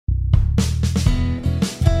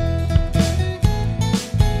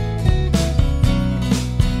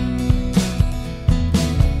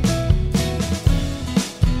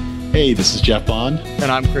Hey, this is Jeff Bond.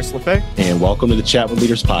 And I'm Chris LeFay. And welcome to the Chat with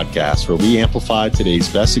Leaders podcast, where we amplify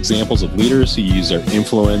today's best examples of leaders who use their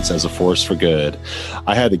influence as a force for good.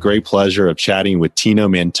 I had the great pleasure of chatting with Tino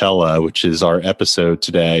Mantella, which is our episode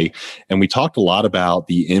today. And we talked a lot about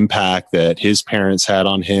the impact that his parents had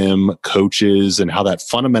on him, coaches, and how that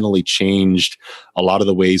fundamentally changed a lot of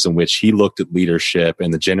the ways in which he looked at leadership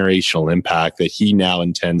and the generational impact that he now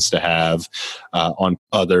intends to have on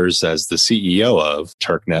others as the CEO of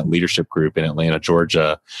TurkNet Leadership Group in Atlanta,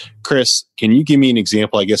 Georgia. Chris, can you give me an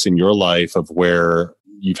example, I guess, in your life of where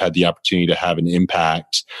you've had the opportunity to have an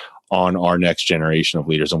impact on our next generation of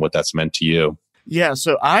leaders and what that's meant to you? Yeah,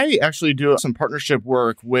 so I actually do some partnership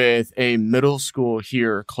work with a middle school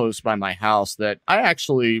here close by my house that I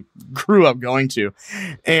actually grew up going to.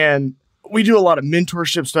 And we do a lot of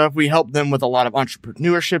mentorship stuff. We help them with a lot of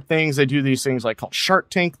entrepreneurship things. They do these things like called Shark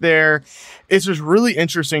Tank there. It's just really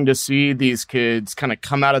interesting to see these kids kind of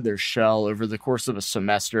come out of their shell over the course of a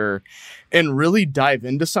semester and really dive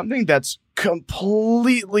into something that's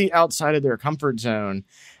completely outside of their comfort zone.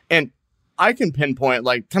 And I can pinpoint,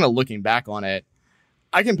 like kind of looking back on it,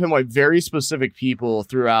 I can pinpoint very specific people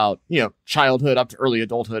throughout, childhood up to early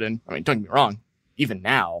adulthood. And I mean, don't get me wrong, even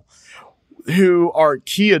now, who are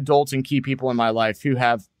key adults and key people in my life who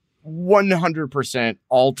have 100%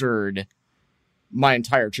 altered my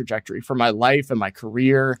entire trajectory for my life and my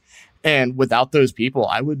career. And without those people,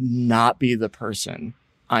 I would not be the person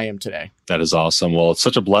I am today. That is awesome. Well, it's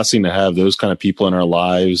such a blessing to have those kind of people in our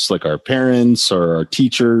lives, like our parents or our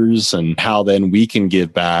teachers, and how then we can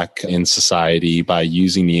give back in society by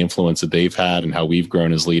using the influence that they've had and how we've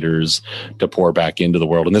grown as leaders to pour back into the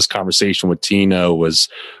world. And this conversation with Tino was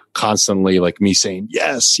constantly like me saying,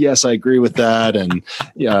 yes, I agree with that. And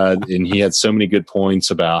he had so many good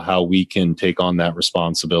points about how we can take on that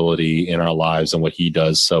responsibility in our lives and what he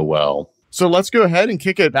does so well. So let's go ahead and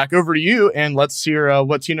kick it back over to you and let's hear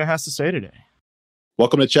what Tino has to say today.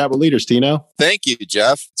 Welcome to Chat with Leaders, Tino. Thank you,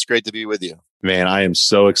 Jeff. It's great to be with you. Man, I am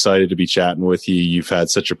so excited to be chatting with you. You've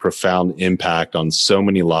had such a profound impact on so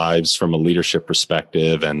many lives from a leadership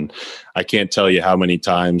perspective. And I can't tell you how many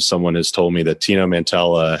times someone has told me that Tino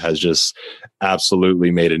Mantella has just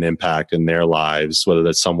absolutely made an impact in their lives, whether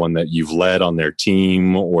that's someone that you've led on their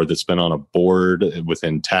team or that's been on a board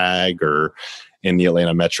within TAG or in the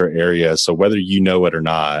Atlanta metro area. So whether you know it or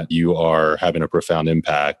not, you are having a profound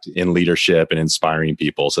impact in leadership and inspiring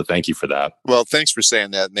people. So thank you for that. Well, thanks for saying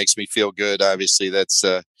that. It makes me feel good. Obviously, that's,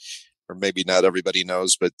 or maybe not everybody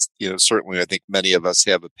knows, but, certainly I think many of us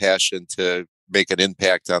have a passion to make an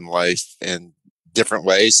impact on life in different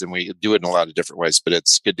ways. And we do it in a lot of different ways, but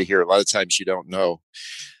it's good to hear. A lot of times you don't know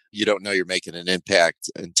you're making an impact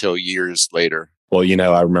until years later. Well,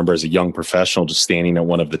 I remember as a young professional just standing at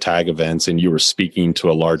one of the TAG events and you were speaking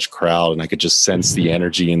to a large crowd and I could just sense the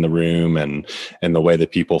energy in the room and the way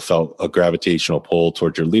that people felt a gravitational pull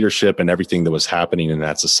towards your leadership and everything that was happening in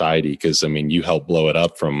that society. Because, you helped blow it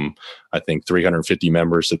up from, I think, 350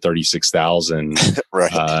 members to 36,000.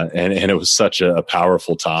 Right. And it was such a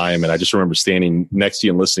powerful time. And I just remember standing next to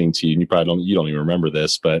you and listening to you. And you don't even remember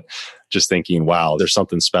this, but just thinking, wow, there's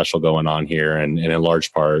something special going on here. And in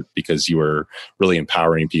large part because you were really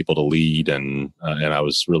empowering people to lead. And I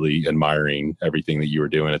was really admiring everything that you were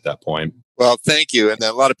doing at that point. Well, thank you. And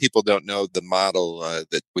a lot of people don't know the model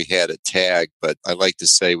that we had at TAG, but I like to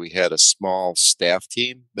say we had a small staff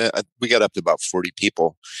team. We got up to about 40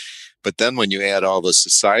 people. But then when you add all the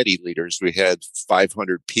society leaders, we had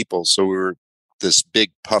 500 people. So we were this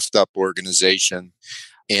big puffed up organization.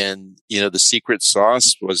 And, the secret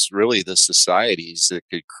sauce was really the societies that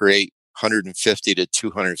could create 150 to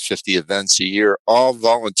 250 events a year, all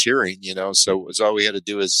volunteering, so it was all we had to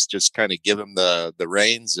do is just kind of give them the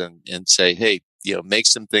reins and say, hey, make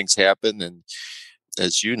some things happen. And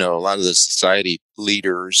as you know, a lot of the society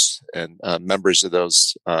leaders and members of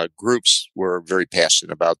those groups were very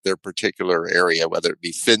passionate about their particular area, whether it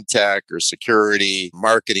be fintech or security,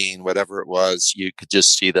 marketing, whatever it was, you could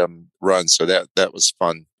just see them run. So that was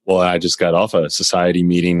fun. Well, I just got off a society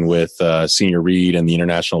meeting with Senior Reed and the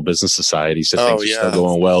International Business Society. So things are still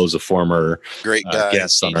going well as a former great guy,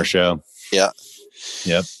 guest on our show. Yeah.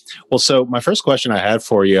 Yep. Well, so my first question I had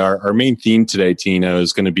for you, our main theme today, Tino,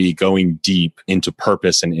 is going to be going deep into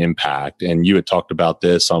purpose and impact. And you had talked about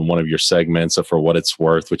this on one of your segments of For What It's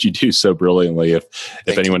Worth, which you do so brilliantly. If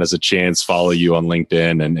anyone has a chance, follow you on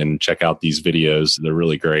LinkedIn and check out these videos. They're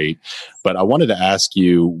really great. But I wanted to ask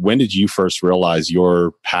you, when did you first realize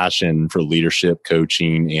your passion for leadership,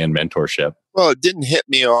 coaching, and mentorship? Well, it didn't hit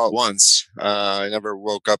me all at once. I never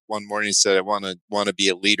woke up one morning and said, I want to be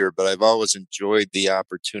a leader, but I've always enjoyed the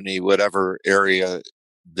opportunity, whatever area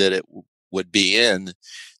that it would be in,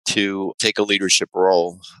 to take a leadership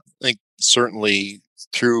role. I think certainly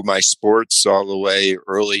through my sports all the way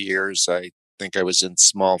early years, I think I was in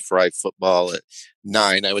small fry football at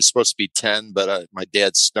 9. I was supposed to be 10, but my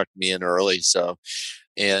dad snuck me in early.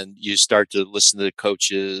 And you start to listen to the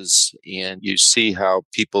coaches and you see how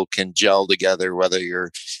people can gel together, whether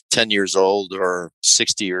you're 10 years old or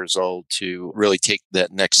 60 years old, to really take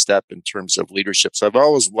that next step in terms of leadership. So I've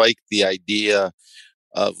always liked the idea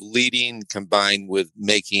of leading combined with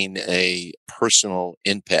making a personal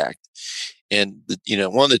impact. And,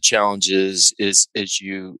 one of the challenges is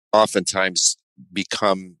you oftentimes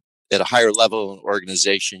become at a higher level in an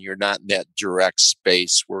organization, you're not in that direct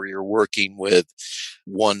space where you're working with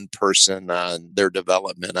one person on their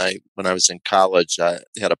development. When I was in college, I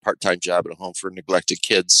had a part-time job at a home for neglected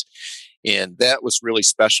kids. And that was really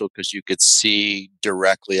special because you could see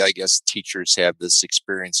directly, I guess teachers have this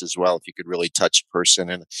experience as well, if you could really touch a person.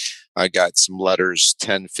 And I got some letters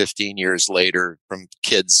 10, 15 years later from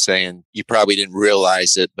kids saying, you probably didn't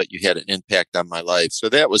realize it, but you had an impact on my life. So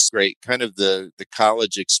that was great. Kind of the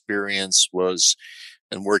college experience was,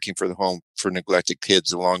 and working for the home for neglected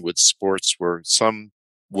kids along with sports, were some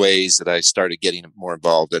ways that I started getting more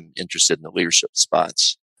involved and interested in the leadership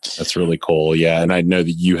spots. That's really cool. Yeah. And I know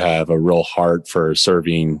that you have a real heart for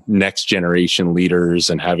serving next generation leaders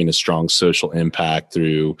and having a strong social impact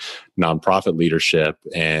through nonprofit leadership.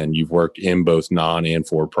 And you've worked in both non and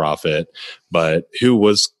for profit. But who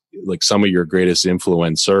was like some of your greatest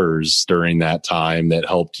influencers during that time that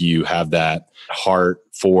helped you have that heart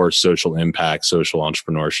for social impact, social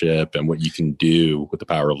entrepreneurship, and what you can do with the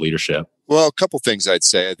power of leadership? Well, a couple things I'd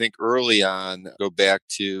say. I think early on, go back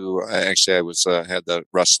to, actually, I was had the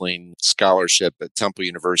wrestling scholarship at Temple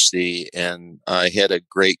University, and I had a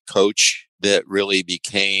great coach that really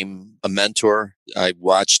became a mentor. I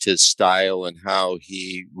watched his style and how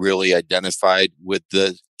he really identified with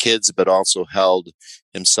the kids, but also held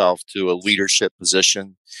himself to a leadership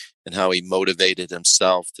position, and how he motivated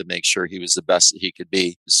himself to make sure he was the best that he could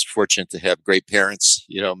be. I was fortunate to have great parents,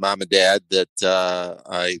 mom and dad, that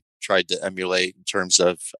I tried to emulate in terms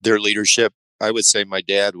of their leadership. I would say my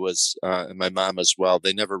dad was, and my mom as well,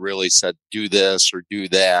 they never really said, do this or do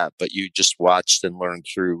that, but you just watched and learned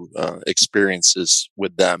through experiences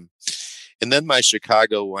with them. And then my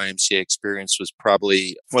Chicago YMCA experience was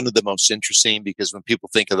probably one of the most interesting, because when people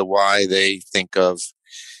think of the Y, they think of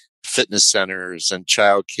fitness centers and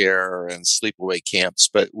childcare and sleepaway camps,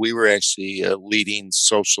 but we were actually a leading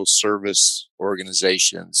social service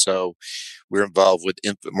organization. So we're involved with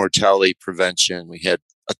infant mortality prevention. We had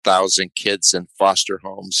 1,000 kids in foster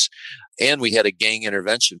homes, and we had a gang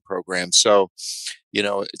intervention program. So,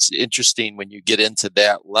 it's interesting when you get into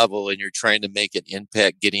that level and you're trying to make an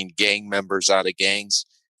impact, getting gang members out of gangs.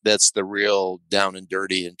 That's the real down and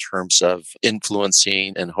dirty in terms of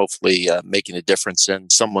influencing and hopefully making a difference in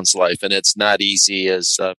someone's life. And it's not easy,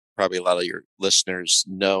 as probably a lot of your listeners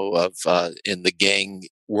know of, in the gang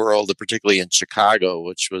world, particularly in Chicago,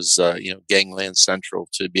 which was, Gangland Central,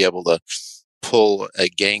 to be able to pull a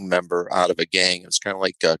gang member out of a gang. It's kind of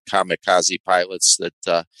like kamikaze pilots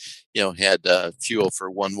that, had fuel for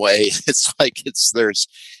one way. It's like it's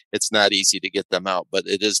not easy to get them out, but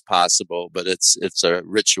it is possible. But it's a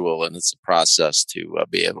ritual and it's a process to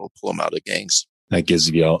be able to pull them out of gangs. That gives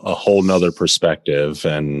you a whole nother perspective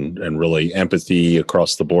and really empathy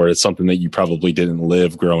across the board. It's something that you probably didn't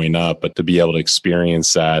live growing up, but to be able to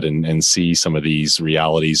experience that and see some of these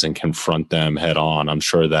realities and confront them head on, I'm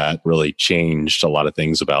sure that really changed a lot of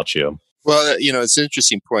things about you. Well, it's an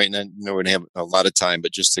interesting point, and I know we're going to have a lot of time,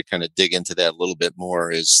 but just to kind of dig into that a little bit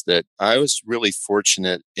more, is that I was really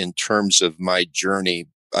fortunate in terms of my journey.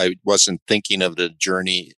 I wasn't thinking of the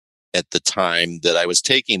journey at the time that I was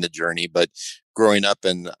taking the journey, but growing up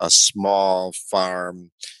in a small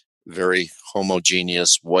farm, very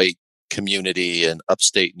homogeneous white community in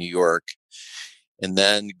upstate New York, and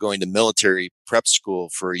then going to military prep school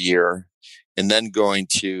for a year, and then going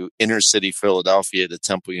to inner city Philadelphia to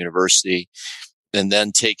Temple University, and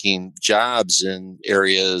then taking jobs in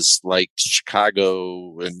areas like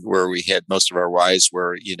Chicago, and where we had most of our wives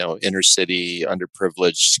were, inner city,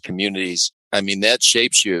 underprivileged communities. I mean, that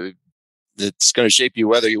shapes you. It's going to shape you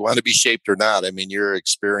whether you want to be shaped or not. I mean, you're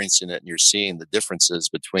experiencing it and you're seeing the differences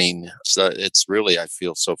between. So it's really, I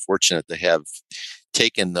feel so fortunate to have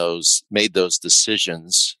made those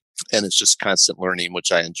decisions. And it's just constant learning,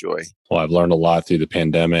 which I enjoy. Well, I've learned a lot through the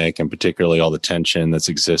pandemic, and particularly all the tension that's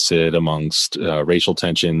existed amongst racial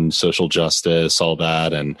tension, social justice, all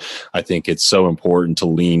that. And I think it's so important to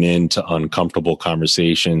lean into uncomfortable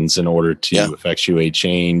conversations in order to effectuate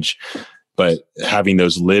change. But having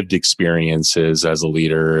those lived experiences as a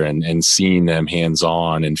leader and seeing them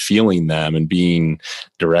hands-on and feeling them and being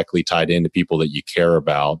directly tied into people that you care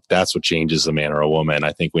about, that's what changes a man or a woman.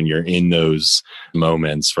 I think when you're in those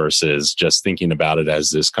moments versus just thinking about it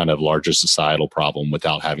as this kind of larger societal problem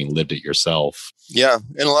without having lived it yourself. Yeah.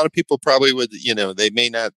 And a lot of people probably would, they may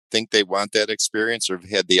not think they want that experience or have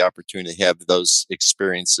had the opportunity to have those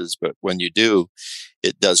experiences. But when you do,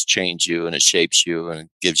 it does change you and it shapes you and it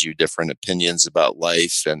gives you different opinions about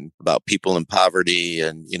life and about people in poverty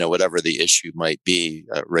and, whatever the issue might be,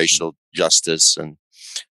 racial justice. And,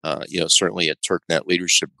 certainly at TurkNet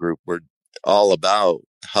Leadership Group, we're all about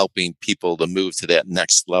helping people to move to that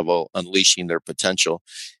next level, unleashing their potential.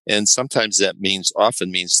 And sometimes that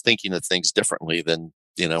often means thinking of things differently than,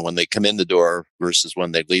 when they come in the door versus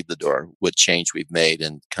when they leave the door, what change we've made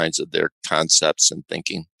and kinds of their concepts and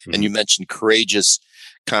thinking. Mm-hmm. And you mentioned courageous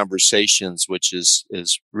conversations, which is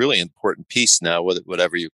really an important piece now,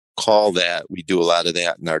 whatever you call that. We do a lot of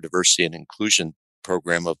that in our diversity and inclusion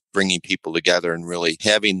program of bringing people together and really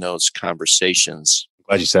having those conversations.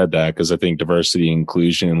 Glad you said that, because I think diversity,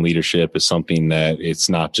 inclusion, and leadership is something that it's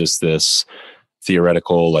not just this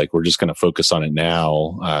theoretical, like we're just going to focus on it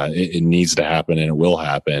now. It needs to happen and it will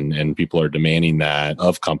happen. And people are demanding that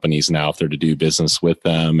of companies now if they're to do business with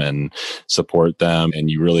them and support them. And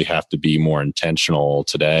you really have to be more intentional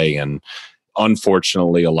today. And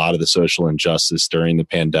unfortunately, a lot of the social injustice during the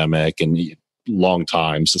pandemic and long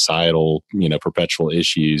time societal, perpetual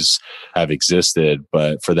issues have existed,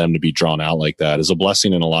 but for them to be drawn out like that is a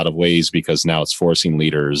blessing in a lot of ways, because now it's forcing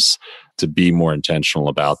leaders to be more intentional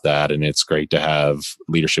about that. And it's great to have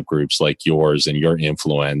leadership groups like yours and your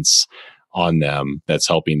influence on them that's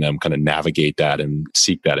helping them kind of navigate that and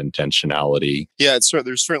seek that intentionality. Yeah,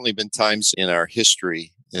 there's certainly been times in our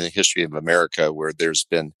history, in the history of America, where there's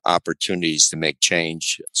been opportunities to make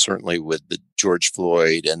change, certainly with the George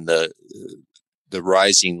Floyd and the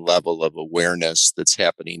rising level of awareness that's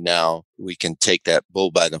happening now. We can take that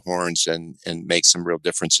bull by the horns and make some real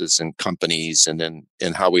differences in companies and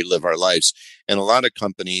in how we live our lives. And a lot of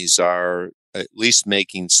companies are at least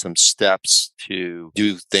making some steps to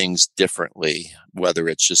do things differently, whether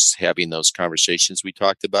it's just having those conversations we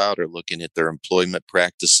talked about or looking at their employment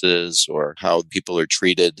practices or how people are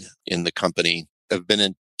treated in the company. I've been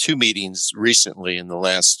in 2 meetings recently in the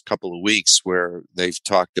last couple of weeks where they've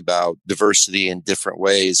talked about diversity in different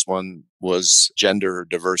ways. One was gender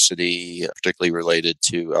diversity, particularly related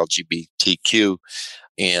to LGBTQ.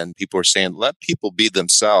 And people were saying, let people be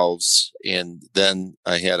themselves. And then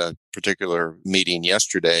I had a particular meeting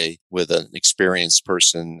yesterday with an experienced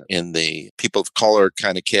person in the people of color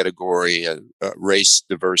kind of category, race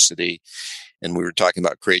diversity. And we were talking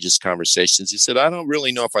about courageous conversations. He said, I don't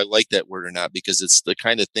really know if I like that word or not, because it's the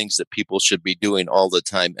kind of things that people should be doing all the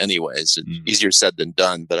time anyways. It's easier said than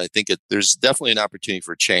done. But I think there's definitely an opportunity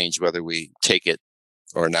for change. Whether we take it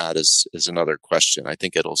or not is another question. I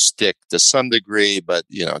think it'll stick to some degree, but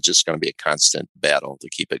just going to be a constant battle to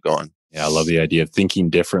keep it going. Yeah, I love the idea of thinking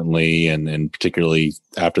differently, and particularly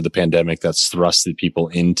after the pandemic, that's thrusted people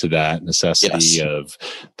into that necessity of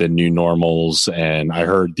the new normals. And I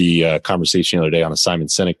heard the conversation the other day on a Simon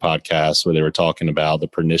Sinek podcast where they were talking about the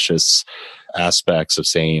pernicious aspects of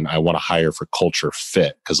saying, I want to hire for culture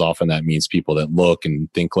fit, because often that means people that look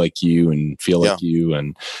and think like you and feel like you.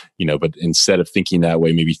 And, but instead of thinking that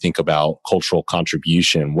way, maybe think about cultural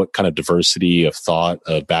contribution. What kind of diversity of thought,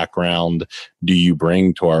 of background do you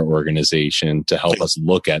bring to our organization to help us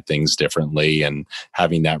look at things differently? And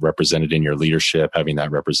having that represented in your leadership, having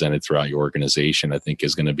that represented throughout your organization, I think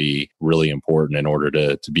is going to be really important in order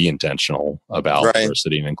to be intentional about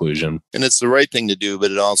diversity and inclusion. And it's the right thing to do,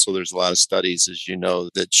 but there's a lot of studies, as you know,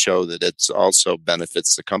 that show that it's also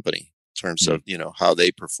benefits the company in terms of, how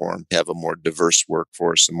they perform, have a more diverse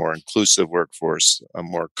workforce, a more inclusive workforce, a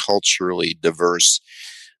more culturally diverse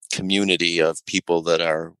community of people that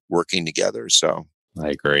are working together. So I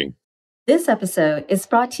agree. This episode is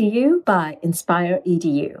brought to you by Inspire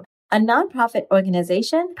EDU, a nonprofit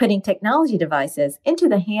organization putting technology devices into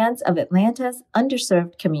the hands of Atlanta's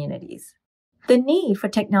underserved communities. The need for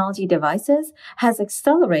technology devices has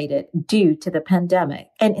accelerated due to the pandemic,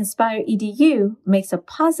 and Inspire EDU makes a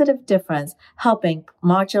positive difference helping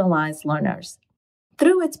marginalized learners.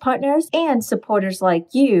 Through its partners and supporters like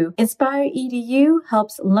you, Inspire EDU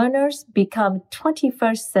helps learners become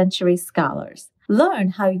 21st century scholars. Learn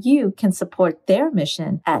how you can support their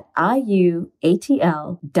mission at iuatl.org.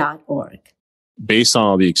 based on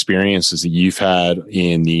all the experiences that you've had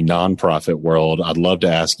in the nonprofit world, I'd love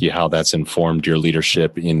to ask you how that's informed your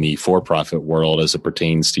leadership in the for-profit world as it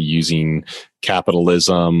pertains to using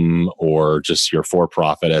capitalism or just your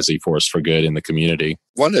for-profit as a force for good in the community.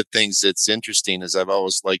 One of the things that's interesting is I've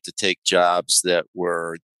always liked to take jobs that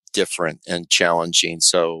were different and challenging.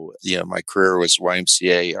 So, my career was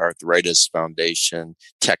YMCA Arthritis Foundation,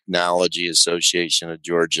 Technology Association of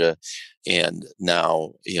Georgia, and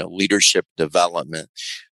now, leadership development.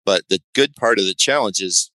 But the good part of the challenge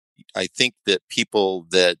is I think that people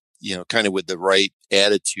that, kind of with the right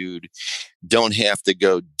attitude don't have to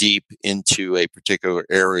go deep into a particular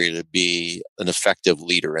area to be an effective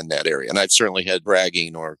leader in that area. And I've certainly had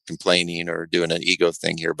bragging or complaining or doing an ego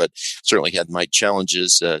thing here, but certainly had my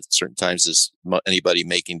challenges certain times, as anybody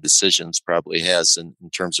making decisions probably has in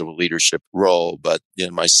terms of a leadership role. But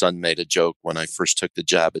my son made a joke when I first took the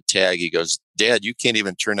job at TAG. He goes, "Dad, you can't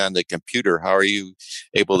even turn on the computer. How are you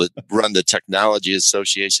able to run the Technology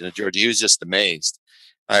Association of Georgia?" He was just amazed.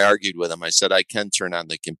 I argued with him. I said, "I can turn on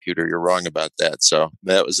the computer. You're wrong about that." So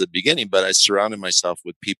that was the beginning, but I surrounded myself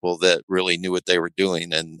with people that really knew what they were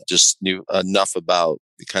doing and just knew enough about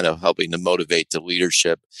kind of helping to motivate the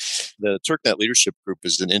leadership. The TurkNet Leadership Group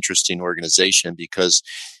is an interesting organization because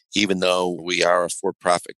even though we are a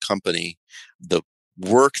for-profit company, the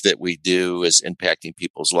work that we do is impacting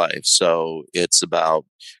people's lives. So it's about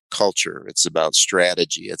culture. It's about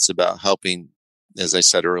strategy. It's about helping, as I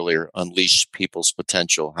said earlier, unleash people's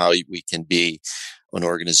potential, how we can be an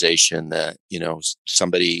organization that,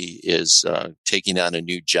 somebody is taking on a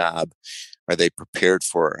new job. Are they prepared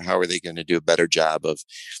for it? How are they going to do a better job of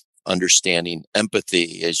understanding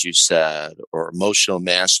empathy, as you said, or emotional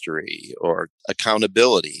mastery or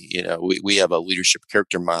accountability? We have a leadership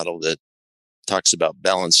character model that talks about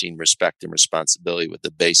balancing respect and responsibility with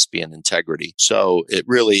the base being integrity. So it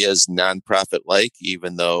really is nonprofit-like,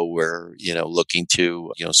 even though we're, looking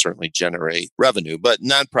to, certainly generate revenue. But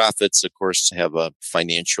nonprofits, of course, have a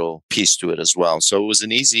financial piece to it as well. So it was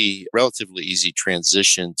an relatively easy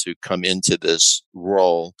transition to come into this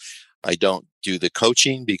role. I don't do the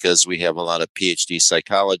coaching because we have a lot of PhD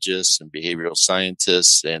psychologists and behavioral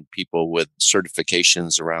scientists and people with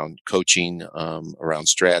certifications around coaching, around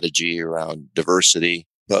strategy, around diversity.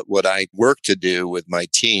 But what I work to do with my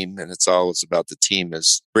team, and it's always about the team,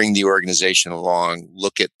 is bring the organization along,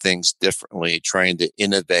 look at things differently, trying to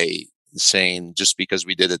innovate, saying just because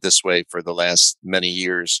we did it this way for the last many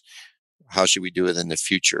years, how should we do it in the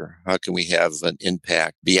future? How can we have an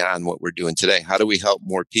impact beyond what we're doing today? How do we help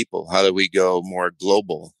more people? How do we go more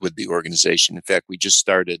global with the organization? In fact, we just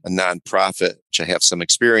started a nonprofit, which I have some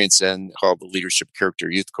experience in, called the Leadership Character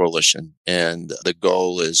Youth Coalition. And the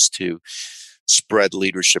goal is to spread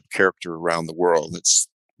leadership character around the world. It's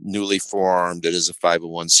newly formed. It is a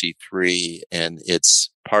 501c3, and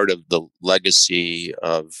it's part of the legacy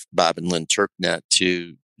of Bob and Lynn TurkNet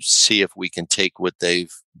to see if we can take what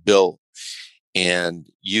they've built and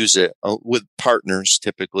use it with partners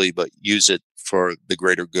typically, but use it for the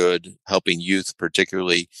greater good, helping youth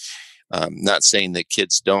particularly. Not saying that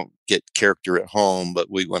kids don't get character at home, but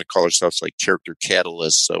we want to call ourselves like character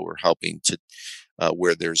catalysts. So we're helping to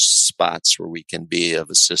where there's spots where we can be of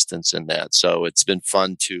assistance in that. So it's been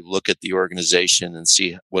fun to look at the organization and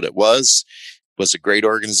see what it was. It was a great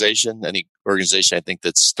organization. Any organization I think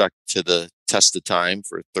that's stuck to the test of time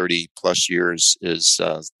for 30 plus years is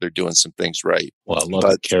they're doing some things right. Well, I love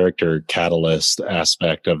the character catalyst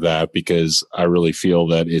aspect of that because I really feel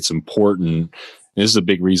that it's important. This is a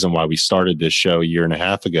big reason why we started this show a year and a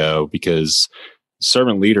half ago, because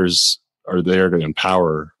servant leaders are there to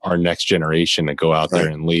empower our next generation to go out there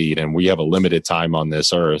and lead. And we have a limited time on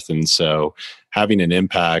this earth. And so having an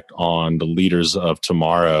impact on the leaders of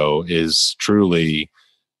tomorrow is truly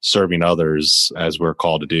serving others as we're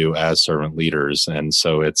called to do as servant leaders. And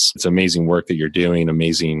so it's amazing work that you're doing,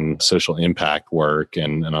 amazing social impact work.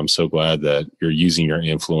 And I'm so glad that you're using your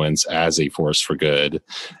influence as a force for good.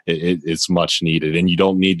 It's much needed. And you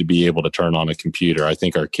don't need to be able to turn on a computer. I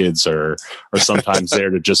think our kids are sometimes there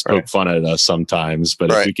to just poke fun at us sometimes. But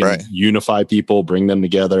if we can unify people, bring them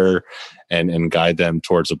together, and guide them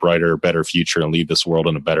towards a brighter, better future and leave this world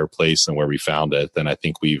in a better place than where we found it, then I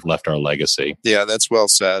think we've left our legacy. Yeah, that's well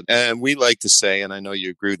said. And we like to say, and I know you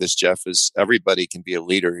agree with this, Jeff, is everybody can be a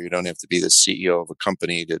leader. You don't have to be the CEO of a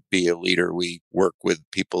company to be a leader. We work with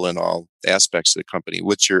people in all aspects of the company.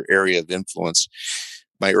 What's your area of influence?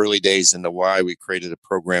 My early days in the Y, we created a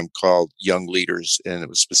program called Young Leaders, and it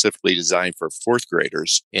was specifically designed for fourth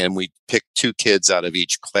graders. And we picked 2 kids out of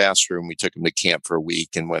each classroom. We took them to camp for a week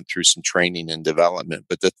and went through some training and development.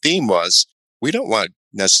 But the theme was, we don't want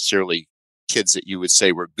necessarily kids that you would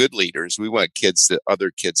say were good leaders. We want kids that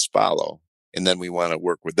other kids follow. And then we want to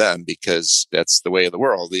work with them because that's the way of the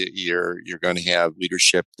world. You're going to have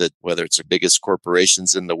leadership that, whether it's the biggest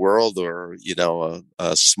corporations in the world or,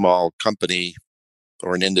 a small company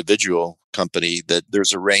or an individual company, that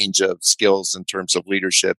there's a range of skills in terms of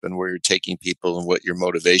leadership and where you're taking people and what your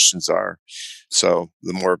motivations are. So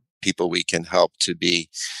the more people we can help to be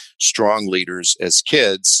strong leaders as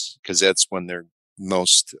kids, because that's when they're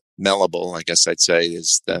most malleable, I guess I'd say,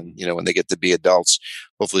 is then, when they get to be adults,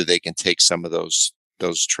 hopefully they can take some of those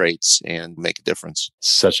traits and make a difference.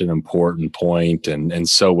 Such an important point, and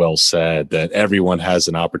so well said, that everyone has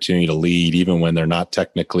an opportunity to lead, even when they're not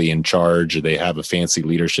technically in charge or they have a fancy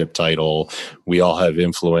leadership title. We all have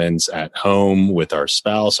influence at home with our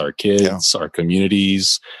spouse, our kids, our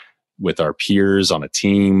communities, with our peers on a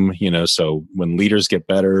team, so when leaders get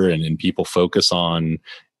better and people focus on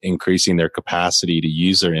increasing their capacity to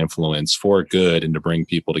use their influence for good and to bring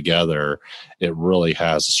people together, it really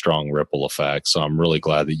has a strong ripple effect. So I'm really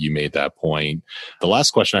glad that you made that point. The last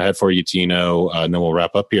question I had for you, Tino, and then we'll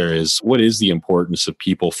wrap up here, is what is the importance of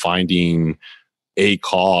people finding a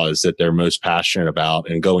cause that they're most passionate about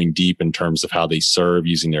and going deep in terms of how they serve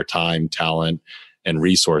using their time, talent, and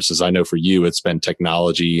resources? I know for you, it's been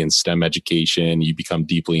technology and STEM education. You become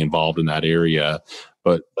deeply involved in that area.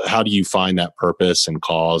 But how do you find that purpose and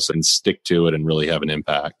cause and stick to it and really have an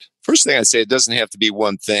impact? First thing I'd say, it doesn't have to be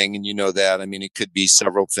one thing. And you know that. I mean, it could be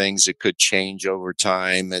several things. It could change over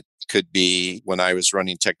time. It could be, when I was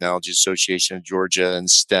running Technology Association of Georgia and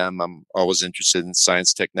STEM, I'm always interested in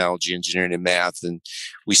science, technology, engineering, and math. And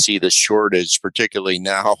we see the shortage, particularly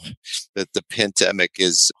now that the pandemic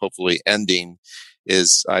is hopefully ending.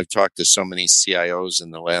 I've talked to so many CIOs in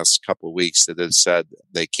the last couple of weeks that have said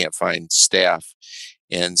they can't find staff.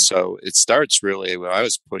 And so it starts really when I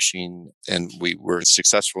was pushing, and we were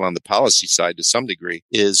successful on the policy side to some degree,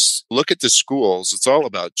 is look at the schools. It's all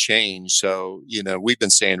about change. So, we've been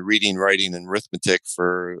saying reading, writing, and arithmetic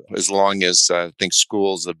for as long as I think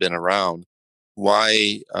schools have been around.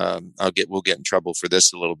 Why? We'll get in trouble for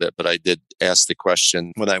this a little bit, but I did ask the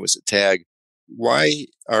question when I was at TAG. Why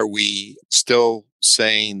are we still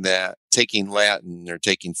saying that taking Latin or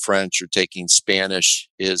taking French or taking Spanish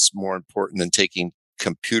is more important than taking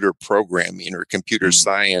computer programming or computer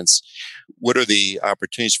science? What are the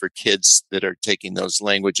opportunities for kids that are taking those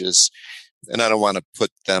languages? And I don't want to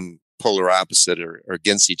put them polar opposite or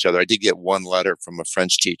against each other. I did get one letter from a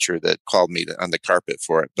French teacher that called me on the carpet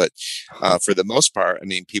for it. But for the most part, I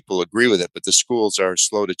mean, people agree with it, but the schools are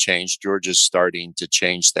slow to change. Georgia's starting to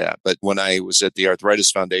change that. But when I was at the Arthritis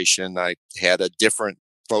Foundation, I had a different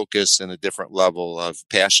focus and a different level of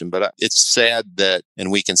passion. But it's sad that,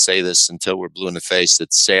 and we can say this until we're blue in the face,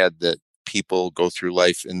 it's sad that people go through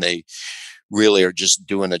life and they really are just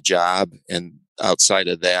doing a job. And outside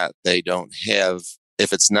of that, they don't have,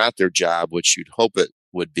 if it's not their job, which you'd hope it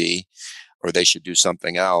would be, or they should do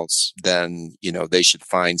something else, then, they should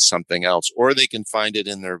find something else, or they can find it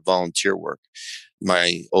in their volunteer work.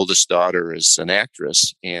 My oldest daughter is an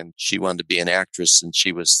actress, and she wanted to be an actress since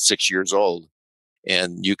she was 6 years old.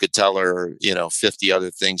 And you could tell her, 50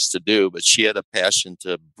 other things to do, but she had a passion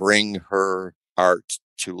to bring her art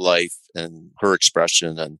to life and her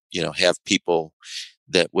expression and, have people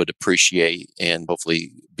that would appreciate and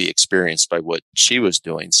hopefully be experienced by what she was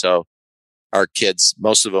doing. So our kids,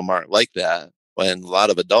 most of them aren't like that. And a lot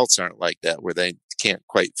of adults aren't like that, where they can't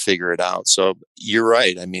quite figure it out. So you're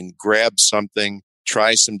right. I mean, grab something,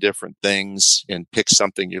 try some different things, and pick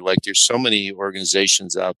something you like. There's so many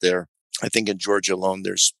organizations out there. I think in Georgia alone,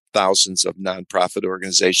 there's thousands of nonprofit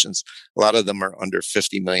organizations. A lot of them are under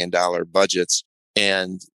 $50 million budgets,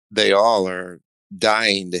 and they all are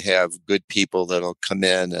dying to have good people that'll come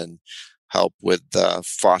in and help with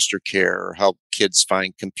foster care or help kids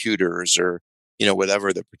find computers or,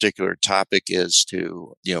 whatever the particular topic is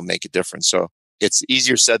to, make a difference. So it's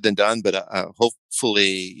easier said than done, but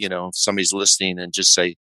hopefully, if somebody's listening and just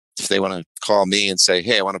say, if they want to call me and say,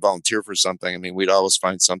 hey, I want to volunteer for something. I mean, we'd always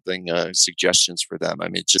find something, suggestions for them. I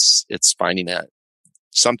mean, it's finding that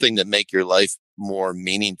something that make your life more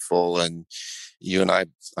meaningful. And you and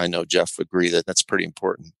I know Jeff agree that that's pretty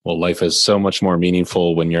important. Well, life is so much more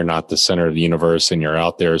meaningful when you're not the center of the universe and you're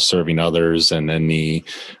out there serving others. And then the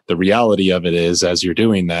reality of it is, as you're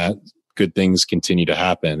doing that, good things continue to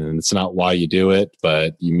happen. And it's not why you do it,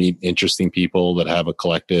 but you meet interesting people that have a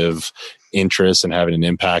collective interest and having an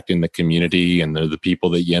impact in the community. And they're the people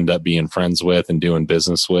that you end up being friends with and doing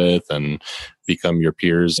business with and become your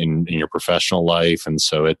peers in your professional life. And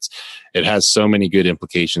so it has so many good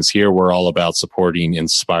implications here. We're all about supporting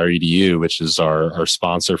Inspire EDU, which is our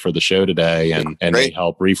sponsor for the show today. And they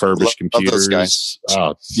help refurbish computers.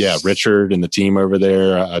 Yeah, Richard and the team over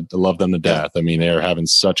there, I love them to death. I mean, they're having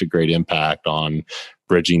such a great impact on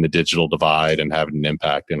bridging the digital divide and having an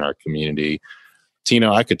impact in our community.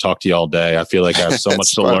 Tino, I could talk to you all day. I feel like I have so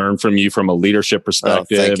much to learn from you from a leadership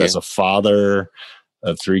perspective as a father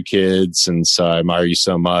of 3 kids. And so I admire you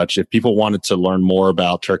so much. If people wanted to learn more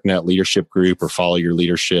about TurkNet Leadership Group or follow your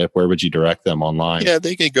leadership, where would you direct them online? Yeah,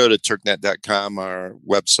 they can go to turknet.com, our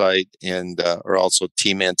website, and or also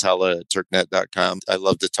tmantella@turknet.com. I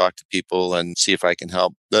love to talk to people and see if I can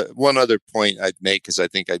help. The one other point I'd make, because I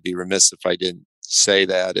think I'd be remiss if I didn't say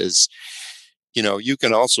that, is, you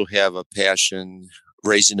can also have a passion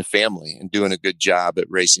raising a family and doing a good job at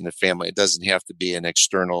raising a family. It doesn't have to be an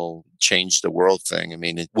external change the world thing. I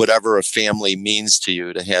mean, whatever a family means to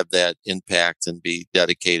you, to have that impact and be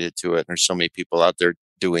dedicated to it. There's so many people out there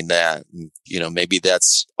doing that. And, maybe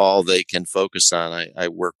that's all they can focus on. I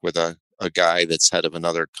work with a guy that's head of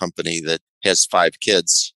another company that has 5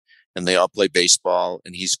 kids. And they all play baseball,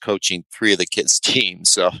 and he's coaching 3 of the kids' teams.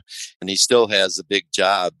 So, and he still has a big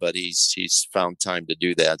job, but he's found time to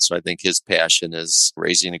do that. So I think his passion is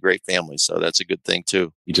raising a great family. So that's a good thing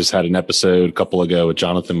too. We just had an episode a couple ago with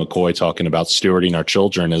Jonathan McCoy talking about stewarding our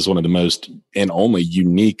children as one of the most and only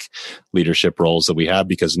unique leadership roles that we have,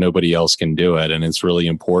 because nobody else can do it. And it's really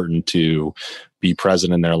important to be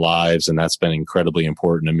present in their lives. And that's been incredibly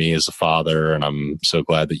important to me as a father. And I'm so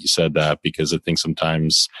glad that you said that, because I think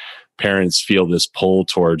sometimes parents feel this pull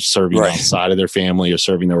towards serving outside of their family or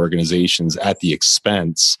serving their organizations at the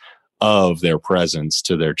expense of their presence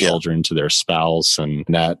to their children, to their spouse. And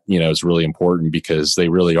that, is really important, because they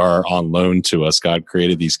really are on loan to us. God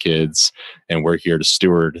created these kids, and we're here to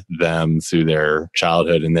steward them through their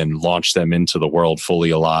childhood and then launch them into the world fully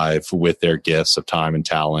alive with their gifts of time and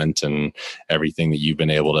talent and everything that you've been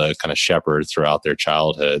able to kind of shepherd throughout their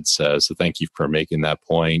childhood. So thank you for making that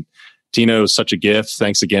point. Tino, such a gift.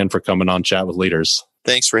 Thanks again for coming on Chat with Leaders.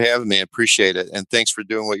 Thanks for having me. I appreciate it. And thanks for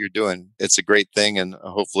doing what you're doing. It's a great thing. And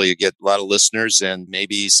hopefully you get a lot of listeners, and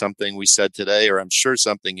maybe something we said today, or I'm sure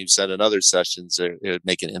something you've said in other sessions, it would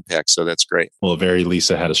make an impact. So that's great. Well, at very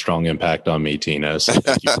least, it had a strong impact on me, Tino. So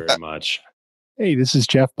thank you very much. Hey, this is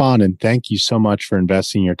Jeff Bond, and thank you so much for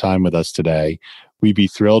investing your time with us today. We'd be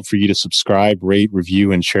thrilled for you to subscribe, rate,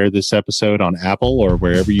 review, and share this episode on Apple or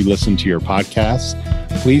wherever you listen to your podcasts.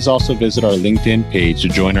 Please also visit our LinkedIn page to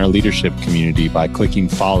join our leadership community by clicking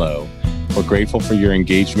follow. We're grateful for your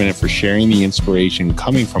engagement and for sharing the inspiration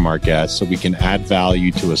coming from our guests so we can add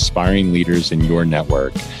value to aspiring leaders in your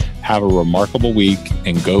network. Have a remarkable week,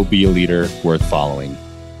 and go be a leader worth following.